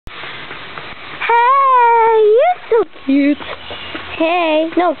cute. Hey,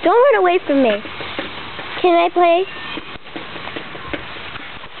 no, don't run away from me. Can I play?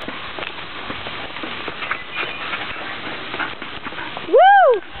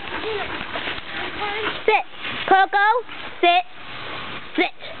 Woo! Sit. Coco, sit.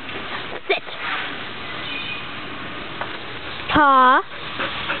 Sit. Sit. Paw.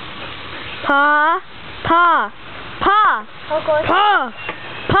 Paw. Paw. Paw. Coco. Paw.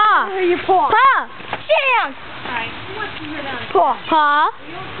 Paw. Where are your paw? Paw. Sit down. Alright, who wants to hear that? Paw. Paw.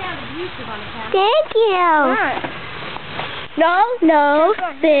 You don't sound abusive on the camera. Thank you. No,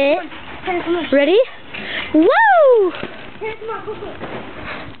 sit. Ready? Woo! Here, come on, Coco.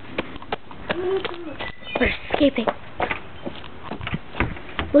 We're escaping.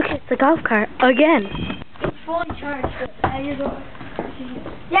 Look, it's the golf cart again. It's fully charged.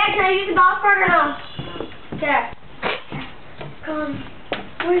 Yeah, can I use the golf cart or no? Yeah.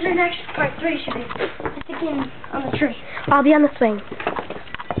 Where's your next part? 3 should be. It's again on the tree. I'll be on the swing.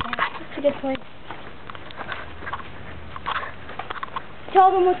 Yeah, that's a good point.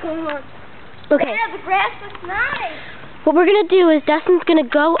 Tell them what's going on. Okay. Yeah, the grass looks nice. What we're gonna do is Dustin's gonna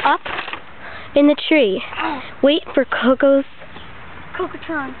go up in the tree. Wait for Coco's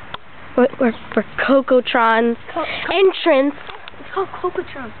Cocotron. or for Cocotron's entrance. It's called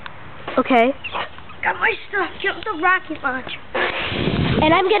Cocotron. Okay. Got my stuff. Get the rocket launcher.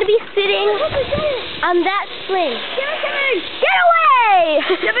 And I'm gonna be sitting on that swing. Give it to me. Get away!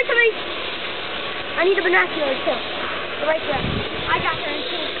 Give it to me. I need a binocular too. Right there. I got there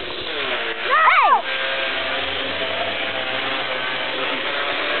too. No! Hey!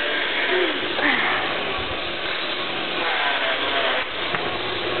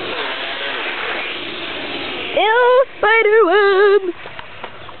 Ew, spider webs!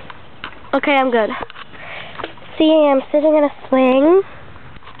 Okay, I'm good. See, I'm sitting in a swing.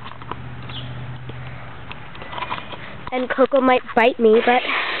 And Coco might bite me, but...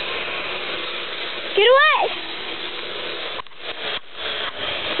 Get away!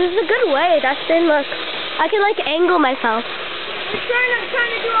 This is a good way, Dustin. Look, I can, like, angle myself. I'm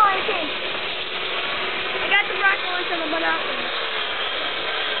trying to do all I can. I got the rocket launcher on the binocular.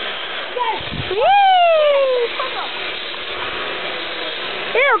 Yes! Yay!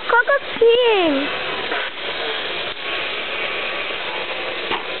 Ew, Coco's peeing.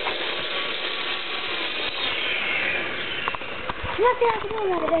 Nothing I can do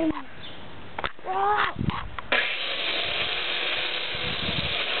about it anymore. Oh.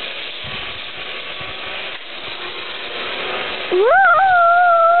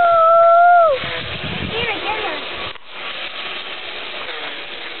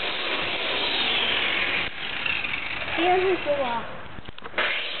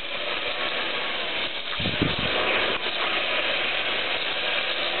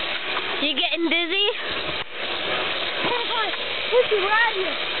 You getting dizzy?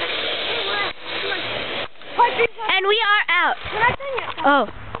 And we are out. Oh.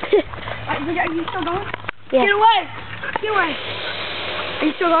 Are you still going? Yeah. Get away! Get away! Are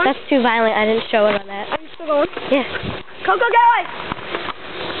you still going? That's too violent. I didn't show it on that. Are you still going? Yeah. Coco, get away!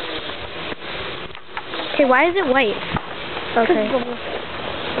 Okay, why is it white? Okay.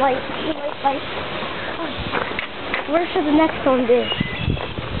 Light. Where should the next one be?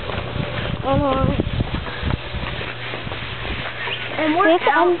 And we're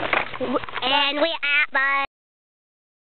out. And we out, bye.